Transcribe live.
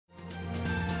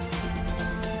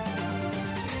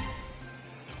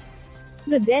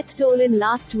The death toll in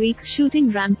last week's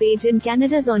shooting rampage in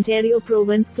Canada's Ontario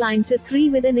province climbed to 3,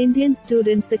 with an Indian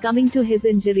student succumbing to his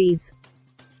injuries.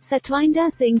 Satwinder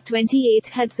Singh, 28,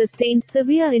 had sustained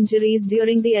severe injuries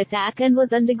during the attack and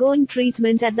was undergoing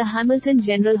treatment at the Hamilton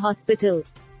General Hospital.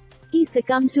 He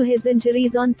succumbed to his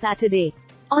injuries on Saturday.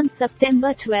 On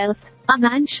September 12, a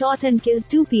man shot and killed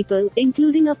 2 people,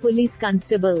 including a police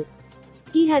constable.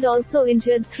 He had also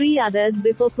injured 3 others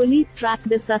before police tracked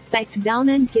the suspect down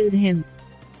and killed him.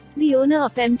 The owner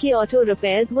of MK Auto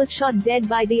Repairs was shot dead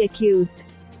by the accused.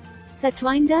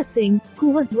 Satwinder Singh, who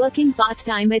was working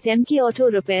part-time at MK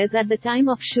Auto Repairs at the time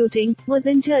of shooting, was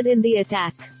injured in the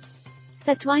attack.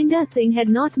 Satwinder Singh had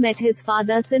not met his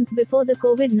father since before the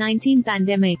COVID-19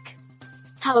 pandemic.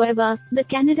 However, the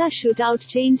Canada shootout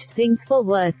changed things for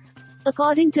worse.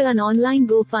 According to an online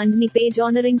GoFundMe page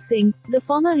honoring Singh, the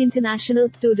former international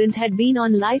student had been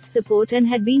on life support and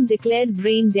had been declared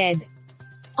brain dead.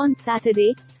 On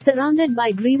Saturday, surrounded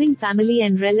by grieving family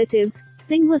and relatives,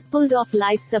 Singh was pulled off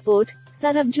life support,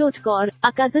 Sarabjot Kaur,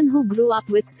 a cousin who grew up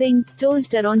with Singh, told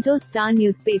Toronto Star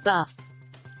newspaper.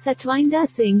 Satwinder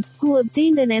Singh, who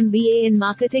obtained an MBA in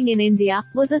marketing in India,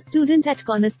 was a student at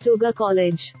Conestoga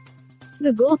College.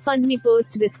 The GoFundMe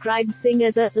post described Singh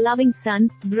as a loving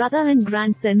son, brother and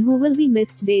grandson who will be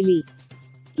missed daily.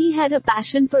 He had a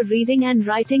passion for reading and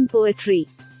writing poetry.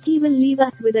 He will leave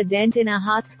us with a dent in our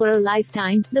hearts for a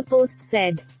lifetime, the post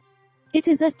said. It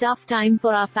is a tough time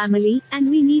for our family,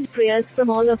 and we need prayers from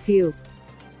all of you.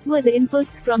 Were the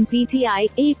inputs from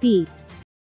PTI, AP.